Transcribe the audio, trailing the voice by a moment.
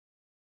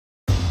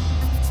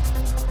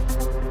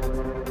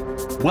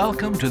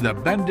Welcome to the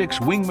Bendix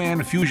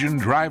Wingman Fusion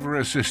Driver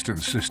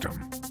Assistance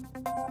System.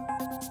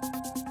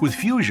 With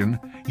Fusion,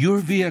 your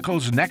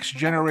vehicle's next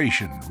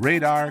generation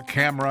radar,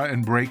 camera,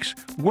 and brakes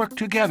work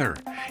together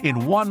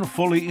in one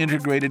fully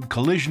integrated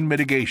collision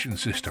mitigation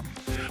system,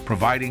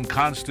 providing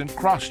constant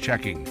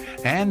cross-checking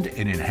and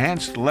an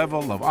enhanced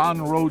level of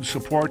on-road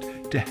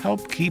support to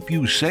help keep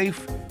you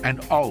safe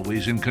and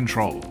always in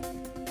control.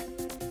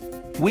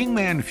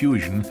 Wingman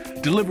Fusion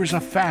delivers a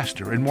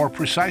faster and more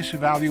precise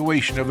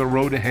evaluation of the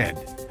road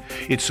ahead.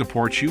 It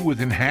supports you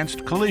with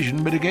enhanced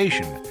collision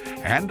mitigation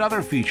and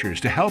other features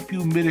to help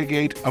you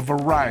mitigate a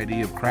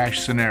variety of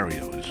crash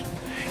scenarios,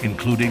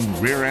 including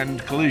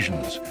rear-end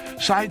collisions,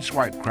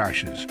 sideswipe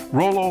crashes,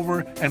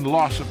 rollover, and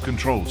loss of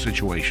control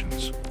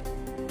situations.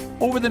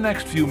 Over the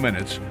next few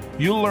minutes,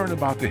 you'll learn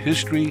about the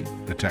history,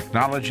 the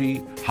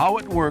technology, how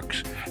it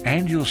works,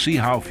 and you'll see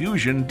how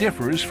Fusion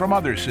differs from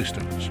other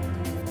systems.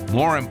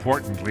 More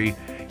importantly,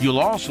 you'll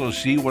also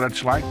see what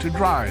it's like to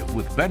drive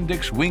with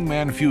Bendix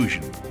Wingman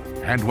Fusion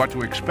and what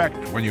to expect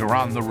when you're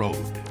on the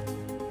road.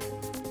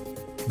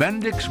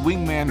 Bendix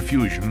Wingman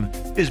Fusion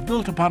is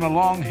built upon a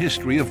long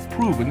history of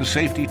proven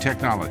safety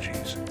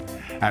technologies.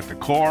 At the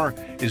core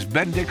is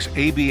Bendix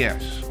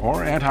ABS,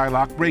 or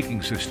anti-lock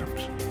braking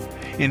systems.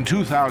 In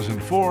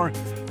 2004,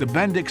 the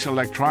Bendix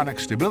Electronic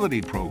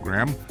Stability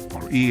Program,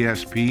 or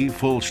ESP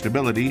Full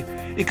Stability,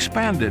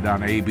 expanded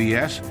on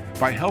ABS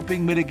by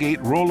helping mitigate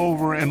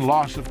rollover and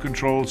loss of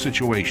control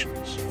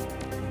situations.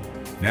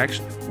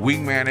 Next,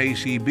 Wingman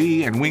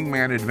ACB and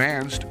Wingman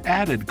Advanced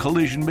added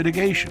collision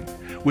mitigation,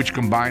 which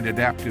combined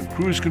adaptive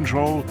cruise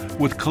control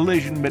with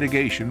collision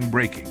mitigation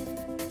braking.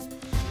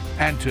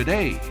 And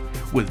today,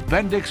 with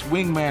Bendix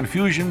Wingman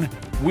Fusion,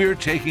 we're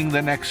taking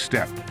the next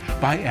step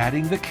by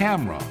adding the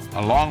camera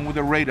along with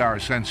a radar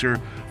sensor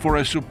for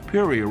a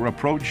superior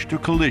approach to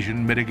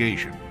collision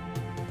mitigation.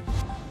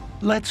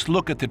 Let's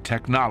look at the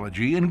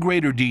technology in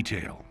greater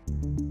detail.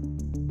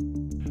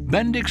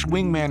 Bendix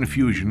Wingman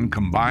Fusion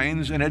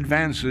combines and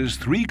advances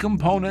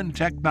three-component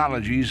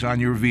technologies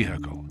on your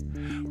vehicle: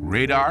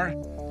 radar,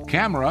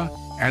 camera,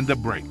 and the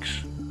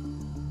brakes.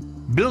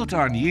 Built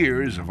on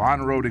years of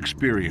on-road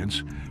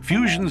experience,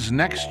 Fusion's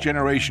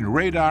next-generation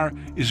radar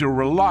is a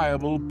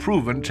reliable,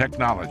 proven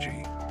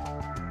technology.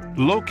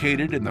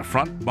 Located in the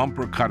front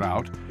bumper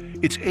cutout,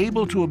 it's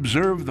able to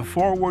observe the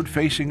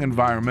forward-facing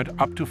environment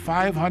up to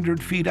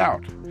 500 feet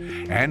out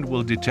and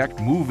will detect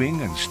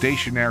moving and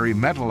stationary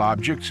metal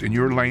objects in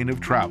your lane of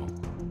travel.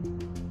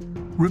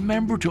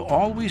 Remember to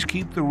always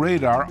keep the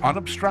radar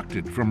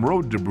unobstructed from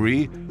road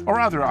debris or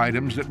other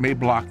items that may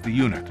block the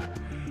unit.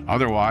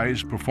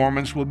 Otherwise,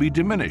 performance will be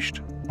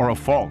diminished or a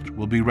fault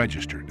will be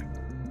registered.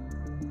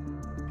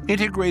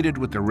 Integrated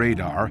with the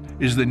radar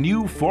is the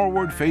new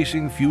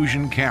forward-facing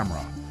Fusion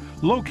camera,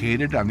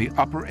 located on the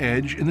upper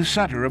edge in the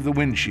center of the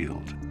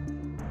windshield.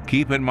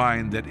 Keep in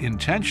mind that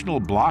intentional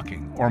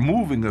blocking or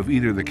moving of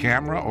either the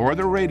camera or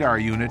the radar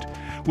unit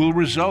will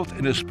result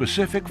in a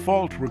specific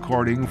fault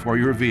recording for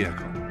your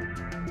vehicle.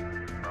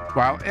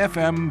 While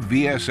FM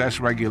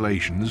VSS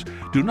regulations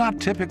do not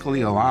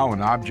typically allow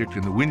an object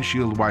in the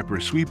windshield wiper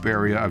sweep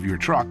area of your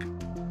truck,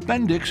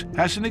 Bendix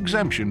has an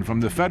exemption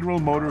from the Federal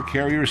Motor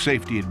Carrier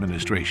Safety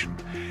Administration,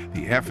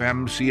 the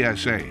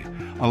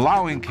FMCSA,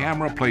 allowing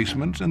camera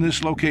placement in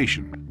this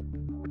location.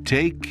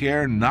 Take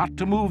care not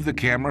to move the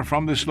camera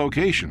from this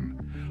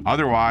location,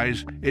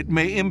 otherwise it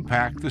may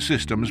impact the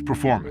system's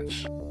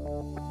performance.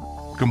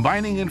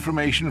 Combining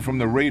information from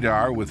the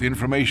radar with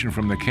information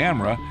from the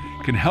camera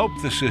can help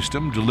the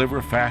system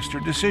deliver faster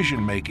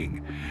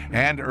decision-making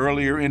and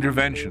earlier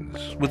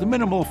interventions with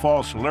minimal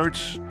false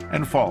alerts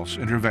and false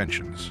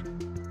interventions.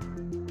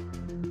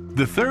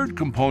 The third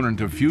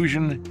component of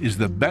Fusion is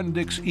the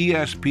Bendix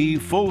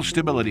ESP Full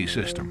Stability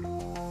System.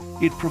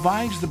 It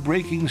provides the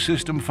braking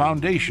system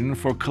foundation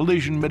for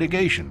collision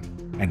mitigation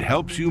and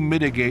helps you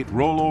mitigate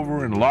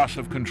rollover and loss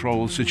of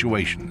control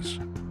situations.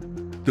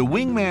 The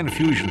Wingman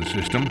Fusion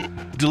system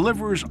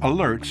delivers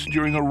alerts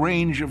during a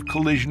range of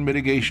collision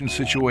mitigation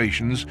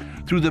situations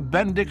through the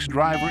Bendix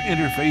Driver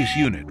Interface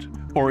Unit,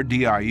 or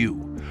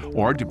DIU,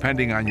 or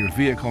depending on your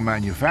vehicle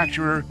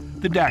manufacturer,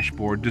 the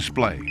dashboard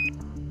display.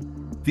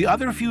 The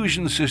other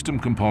Fusion system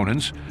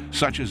components,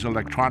 such as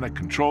electronic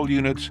control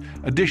units,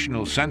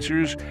 additional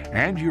sensors,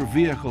 and your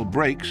vehicle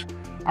brakes,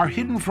 are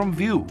hidden from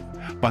view,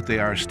 but they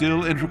are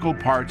still integral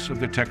parts of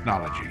the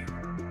technology.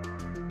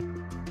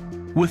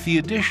 With the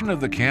addition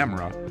of the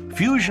camera,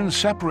 Fusion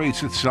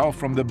separates itself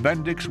from the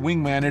Bendix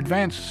Wingman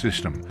Advanced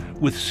system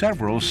with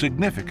several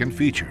significant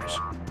features.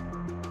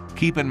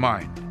 Keep in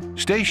mind,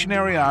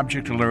 stationary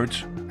object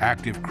alerts,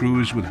 active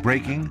cruise with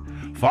braking,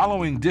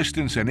 following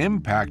distance and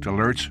impact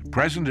alerts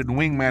present in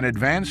Wingman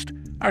Advanced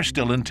are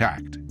still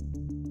intact.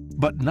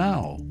 But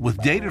now,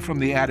 with data from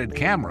the added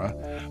camera,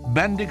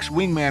 Bendix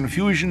Wingman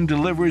Fusion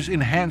delivers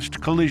enhanced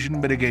collision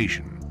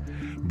mitigation,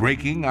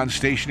 braking on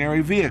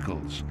stationary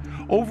vehicles,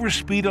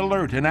 overspeed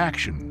alert in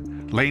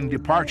action, lane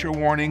departure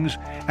warnings,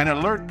 and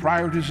alert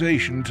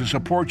prioritization to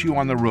support you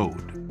on the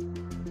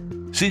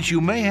road. Since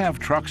you may have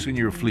trucks in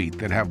your fleet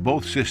that have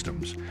both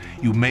systems,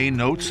 you may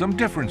note some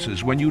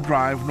differences when you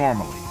drive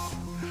normally.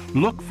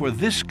 Look for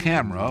this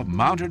camera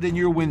mounted in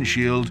your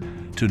windshield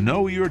to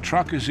know your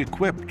truck is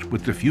equipped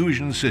with the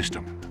Fusion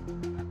system.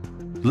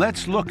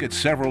 Let's look at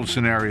several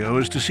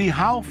scenarios to see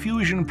how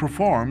Fusion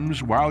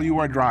performs while you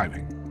are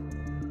driving.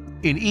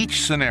 In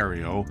each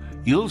scenario,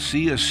 you'll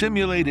see a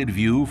simulated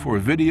view for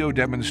video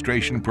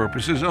demonstration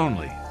purposes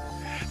only.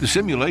 The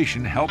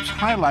simulation helps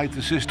highlight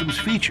the system's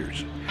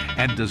features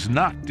and does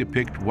not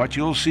depict what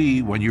you'll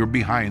see when you're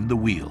behind the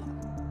wheel.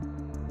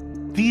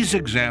 These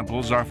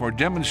examples are for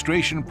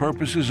demonstration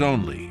purposes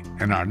only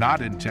and are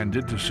not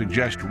intended to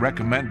suggest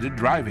recommended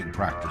driving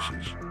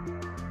practices.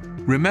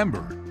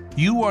 Remember,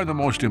 you are the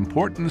most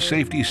important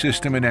safety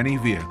system in any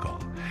vehicle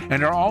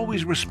and are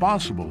always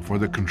responsible for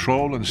the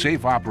control and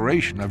safe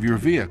operation of your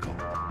vehicle.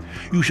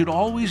 You should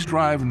always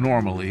drive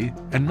normally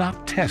and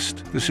not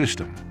test the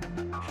system.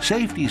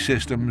 Safety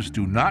systems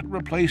do not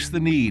replace the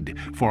need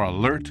for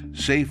alert,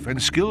 safe,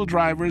 and skilled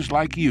drivers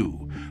like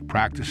you,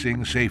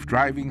 practicing safe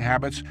driving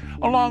habits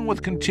along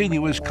with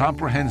continuous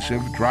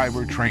comprehensive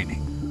driver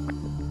training.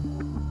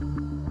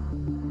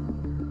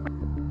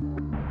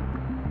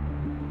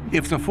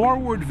 If the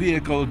forward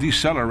vehicle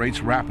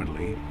decelerates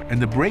rapidly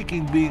and the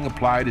braking being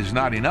applied is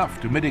not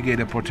enough to mitigate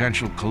a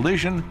potential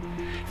collision,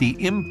 the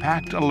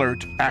impact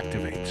alert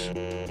activates.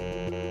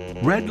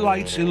 Red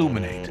lights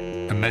illuminate,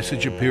 a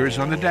message appears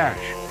on the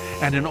dash,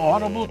 and an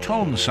audible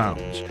tone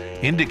sounds,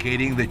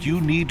 indicating that you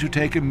need to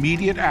take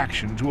immediate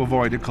action to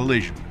avoid a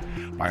collision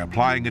by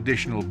applying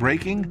additional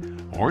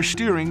braking or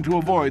steering to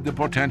avoid the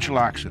potential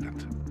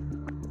accident.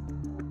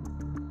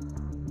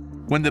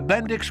 When the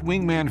Bendix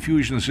Wingman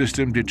Fusion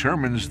system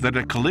determines that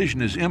a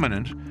collision is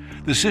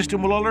imminent, the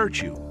system will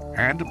alert you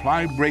and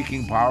apply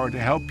braking power to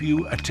help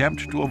you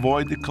attempt to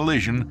avoid the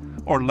collision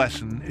or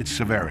lessen its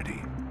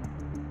severity.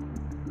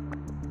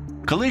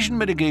 Collision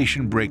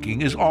mitigation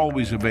braking is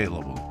always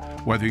available,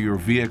 whether your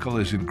vehicle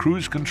is in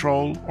cruise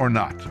control or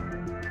not.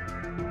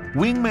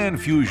 Wingman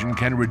Fusion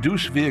can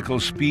reduce vehicle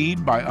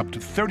speed by up to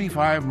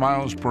 35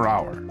 miles per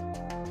hour.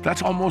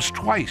 That's almost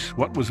twice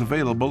what was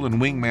available in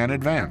Wingman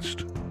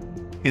Advanced.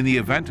 In the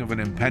event of an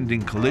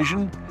impending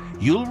collision,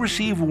 you'll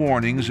receive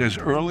warnings as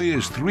early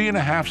as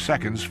 3.5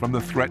 seconds from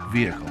the threat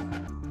vehicle.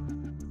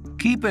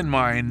 Keep in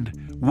mind,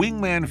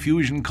 Wingman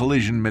Fusion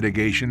collision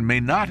mitigation may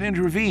not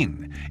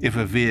intervene if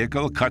a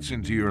vehicle cuts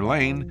into your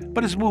lane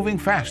but is moving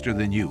faster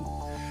than you.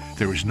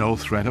 There is no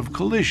threat of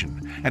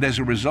collision, and as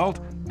a result,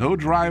 no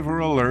driver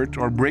alert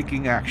or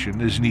braking action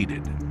is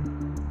needed.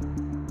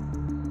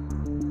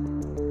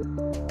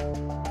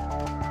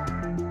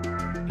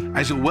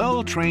 As a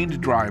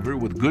well-trained driver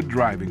with good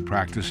driving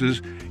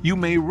practices, you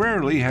may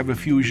rarely have a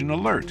Fusion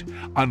alert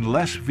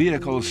unless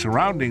vehicles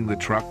surrounding the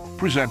truck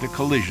present a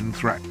collision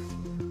threat.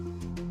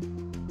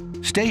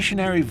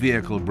 Stationary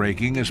vehicle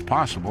braking is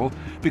possible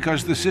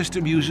because the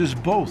system uses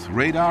both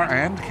radar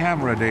and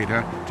camera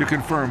data to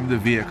confirm the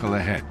vehicle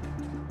ahead.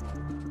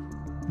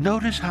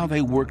 Notice how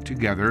they work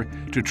together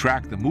to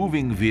track the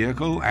moving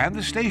vehicle and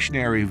the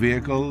stationary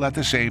vehicle at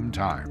the same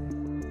time.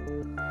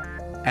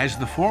 As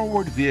the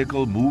forward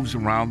vehicle moves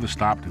around the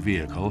stopped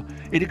vehicle,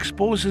 it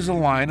exposes a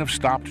line of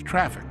stopped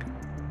traffic.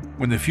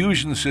 When the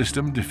Fusion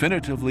system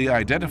definitively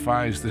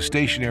identifies the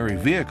stationary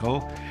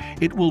vehicle,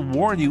 it will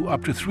warn you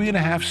up to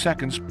 3.5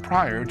 seconds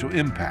prior to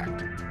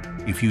impact.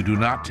 If you do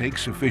not take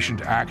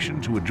sufficient action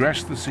to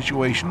address the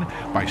situation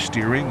by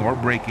steering or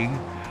braking,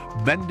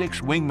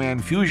 Bendix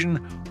Wingman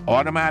Fusion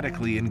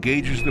automatically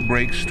engages the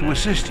brakes to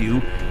assist you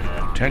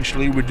in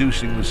potentially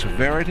reducing the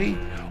severity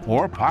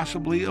or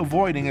possibly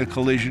avoiding a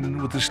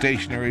collision with the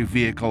stationary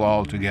vehicle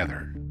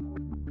altogether.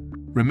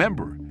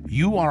 Remember,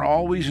 you are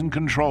always in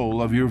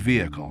control of your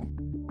vehicle.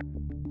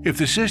 If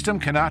the system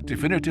cannot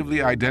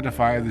definitively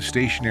identify the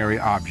stationary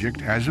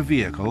object as a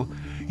vehicle,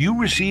 you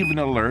receive an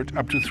alert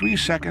up to 3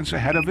 seconds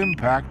ahead of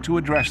impact to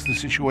address the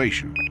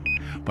situation,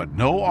 but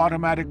no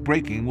automatic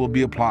braking will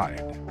be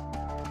applied.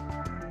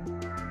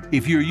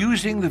 If you're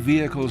using the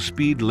vehicle's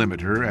speed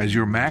limiter as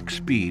your max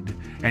speed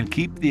and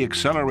keep the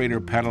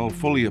accelerator pedal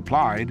fully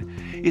applied,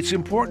 it's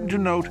important to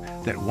note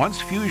that once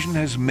Fusion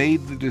has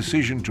made the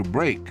decision to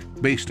brake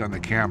based on the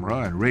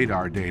camera and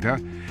radar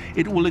data,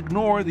 it will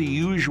ignore the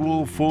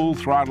usual full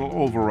throttle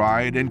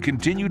override and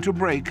continue to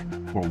brake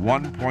for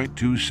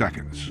 1.2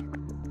 seconds.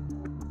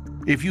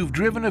 If you've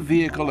driven a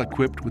vehicle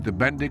equipped with the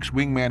Bendix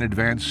Wingman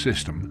Advanced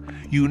system,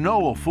 you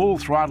know a full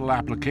throttle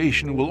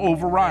application will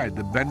override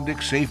the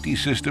Bendix safety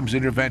system's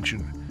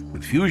intervention.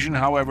 With Fusion,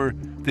 however,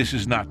 this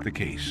is not the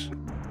case.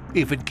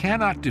 If it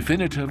cannot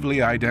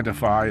definitively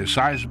identify a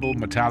sizable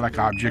metallic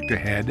object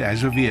ahead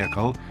as a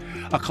vehicle,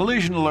 a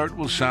collision alert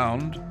will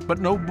sound, but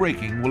no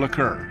braking will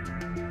occur.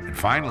 And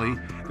finally,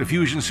 the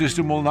Fusion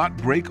system will not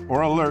brake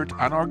or alert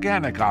on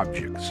organic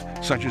objects,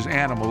 such as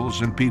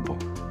animals and people.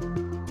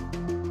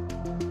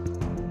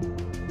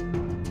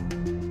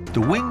 The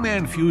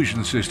Wingman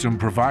Fusion system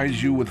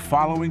provides you with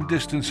following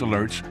distance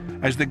alerts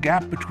as the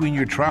gap between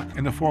your truck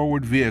and the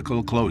forward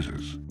vehicle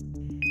closes.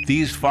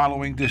 These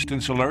following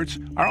distance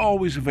alerts are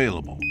always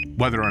available,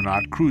 whether or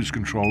not cruise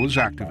control is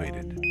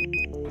activated.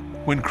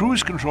 When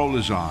cruise control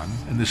is on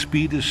and the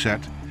speed is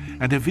set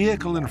and the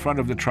vehicle in front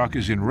of the truck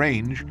is in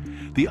range,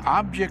 the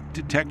object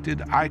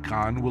detected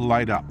icon will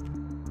light up.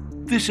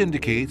 This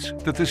indicates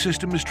that the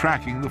system is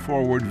tracking the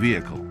forward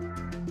vehicle.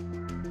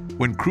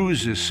 When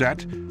cruise is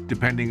set,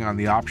 depending on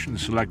the option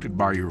selected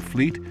by your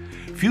fleet,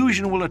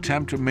 Fusion will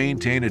attempt to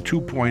maintain a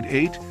 2.8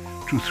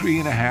 to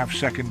 3.5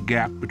 second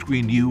gap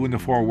between you and the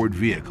forward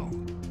vehicle.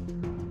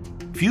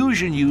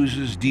 Fusion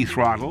uses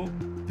dethrottle,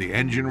 the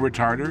engine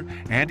retarder,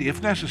 and,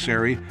 if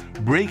necessary,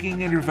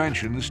 braking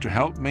interventions to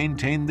help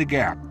maintain the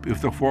gap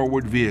if the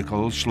forward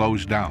vehicle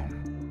slows down.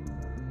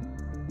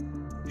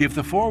 If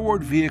the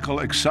forward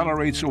vehicle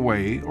accelerates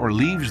away or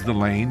leaves the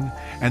lane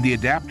and the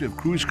adaptive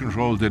cruise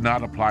control did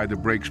not apply the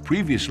brakes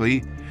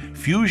previously,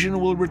 Fusion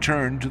will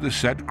return to the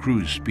set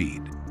cruise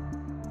speed.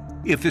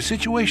 If the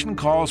situation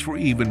calls for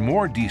even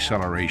more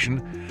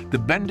deceleration, the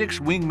Bendix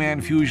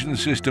Wingman Fusion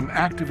system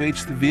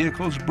activates the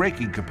vehicle's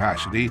braking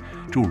capacity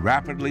to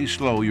rapidly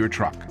slow your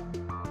truck.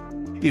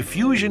 If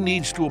Fusion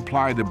needs to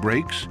apply the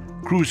brakes,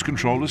 cruise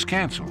control is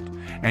canceled,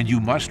 and you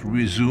must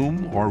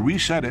resume or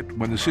reset it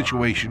when the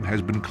situation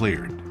has been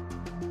cleared.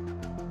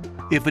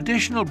 If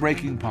additional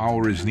braking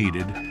power is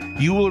needed,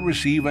 you will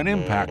receive an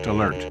impact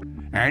alert,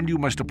 and you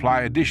must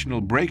apply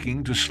additional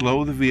braking to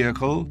slow the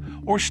vehicle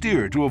or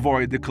steer to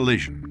avoid the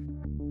collision.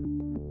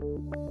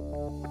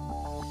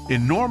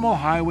 In normal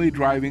highway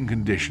driving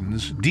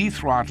conditions,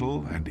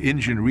 dethrottle and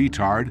engine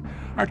retard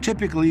are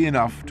typically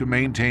enough to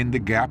maintain the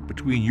gap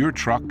between your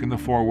truck and the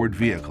forward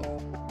vehicle.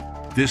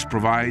 This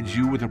provides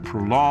you with a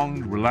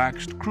prolonged,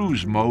 relaxed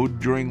cruise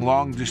mode during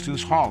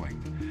long-distance hauling,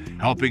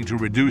 helping to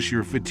reduce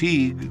your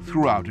fatigue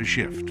throughout a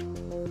shift.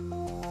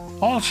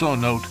 Also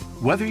note,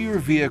 whether your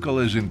vehicle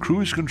is in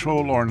cruise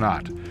control or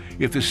not,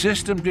 if the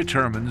system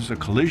determines a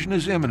collision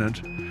is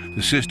imminent,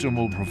 the system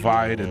will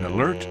provide an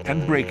alert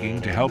and braking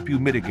to help you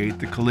mitigate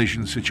the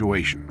collision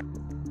situation.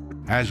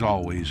 As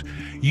always,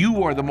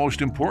 you are the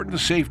most important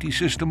safety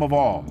system of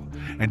all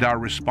and are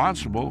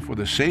responsible for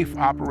the safe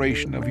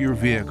operation of your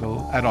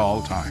vehicle at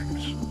all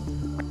times.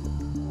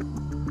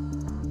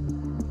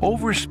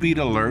 Overspeed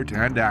Alert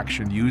and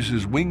Action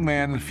uses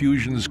Wingman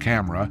Fusion's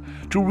camera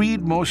to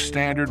read most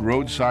standard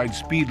roadside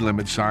speed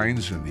limit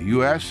signs in the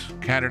US,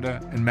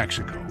 Canada, and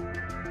Mexico.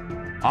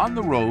 On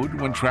the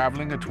road, when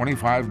traveling at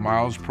 25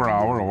 miles per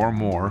hour or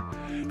more,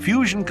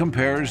 Fusion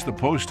compares the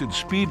posted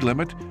speed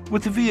limit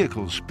with the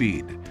vehicle's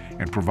speed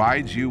and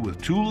provides you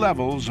with 2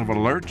 levels of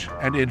alert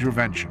and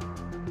intervention.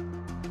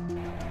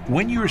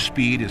 When your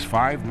speed is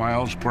 5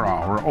 miles per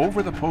hour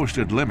over the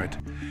posted limit,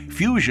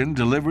 Fusion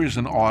delivers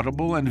an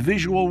audible and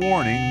visual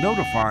warning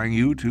notifying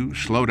you to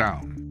slow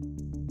down.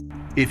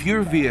 If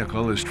your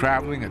vehicle is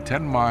traveling at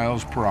 10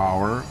 miles per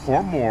hour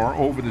or more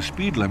over the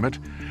speed limit,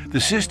 the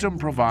system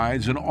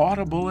provides an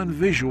audible and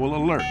visual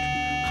alert,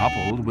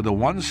 coupled with a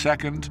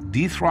 1-second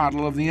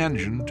dethrottle of the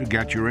engine to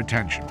get your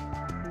attention.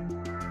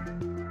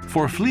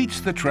 For fleets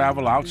that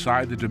travel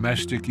outside the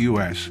domestic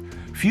U.S.,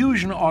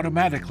 Fusion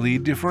automatically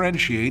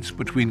differentiates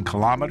between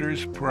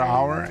kilometers per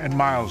hour and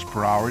miles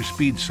per hour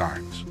speed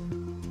signs.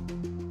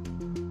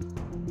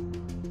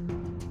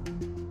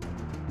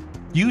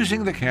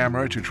 Using the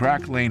camera to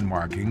track lane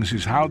markings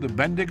is how the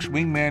Bendix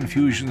Wingman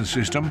Fusion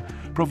system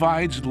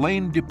provides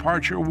lane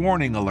departure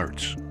warning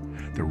alerts.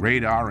 The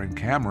radar and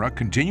camera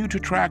continue to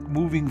track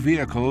moving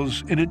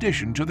vehicles in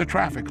addition to the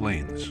traffic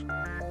lanes.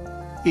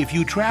 If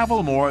you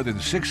travel more than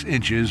 6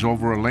 inches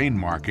over a lane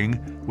marking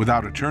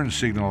without a turn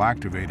signal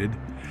activated,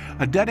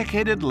 a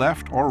dedicated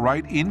left or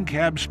right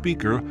in-cab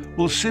speaker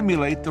will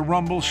simulate the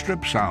rumble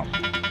strip sound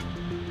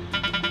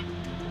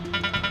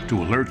to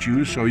alert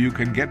you so you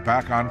can get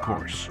back on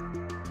course.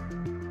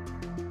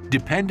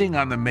 Depending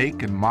on the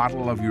make and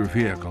model of your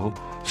vehicle,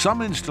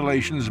 some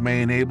installations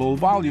may enable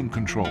volume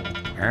control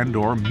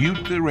and/or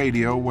mute the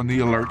radio when the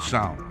alert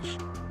sounds.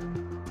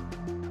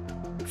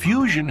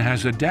 Fusion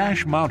has a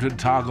dash-mounted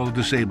toggle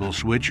disable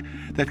switch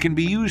that can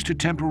be used to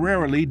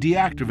temporarily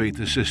deactivate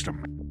the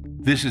system.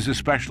 This is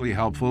especially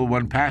helpful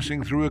when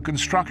passing through a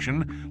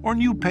construction or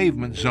new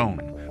pavement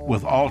zone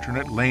with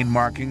alternate lane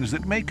markings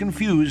that may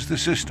confuse the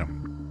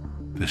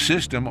system. The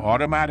system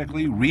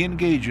automatically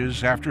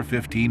re-engages after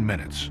 15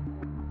 minutes.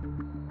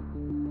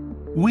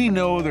 We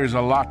know there's a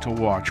lot to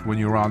watch when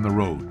you're on the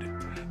road.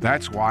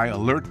 That's why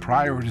alert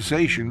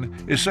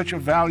prioritization is such a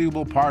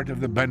valuable part of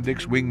the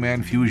Bendix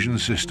Wingman Fusion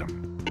system.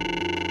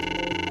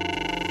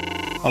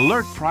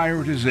 Alert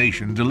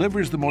prioritization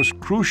delivers the most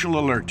crucial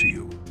alert to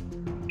you.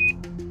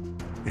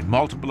 In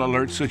multiple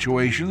alert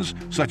situations,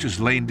 such as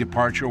lane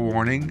departure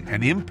warning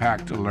and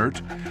impact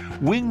alert,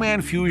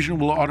 Wingman Fusion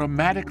will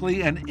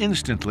automatically and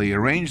instantly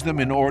arrange them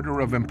in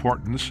order of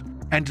importance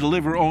and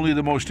deliver only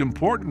the most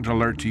important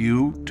alert to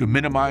you to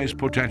minimize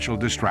potential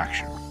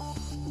distraction.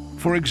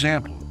 For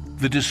example,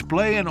 the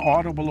display and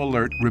audible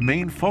alert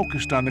remain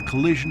focused on the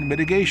collision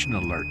mitigation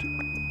alert,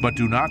 but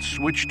do not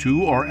switch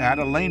to or add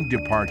a lane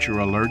departure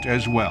alert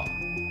as well.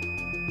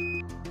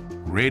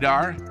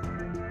 Radar,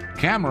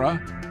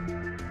 camera,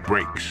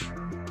 brakes.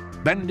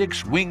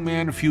 Bendix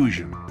Wingman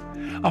Fusion.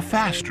 a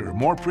faster,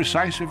 more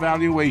precise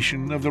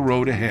evaluation of the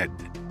road ahead,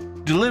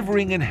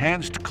 delivering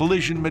enhanced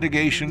collision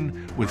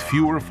mitigation with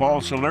fewer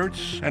false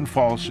alerts and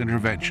false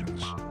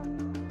interventions.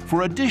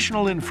 For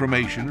additional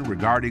information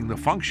regarding the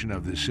function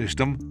of this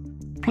system,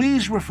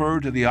 please refer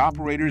to the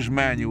operator's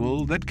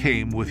manual that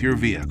came with your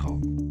vehicle.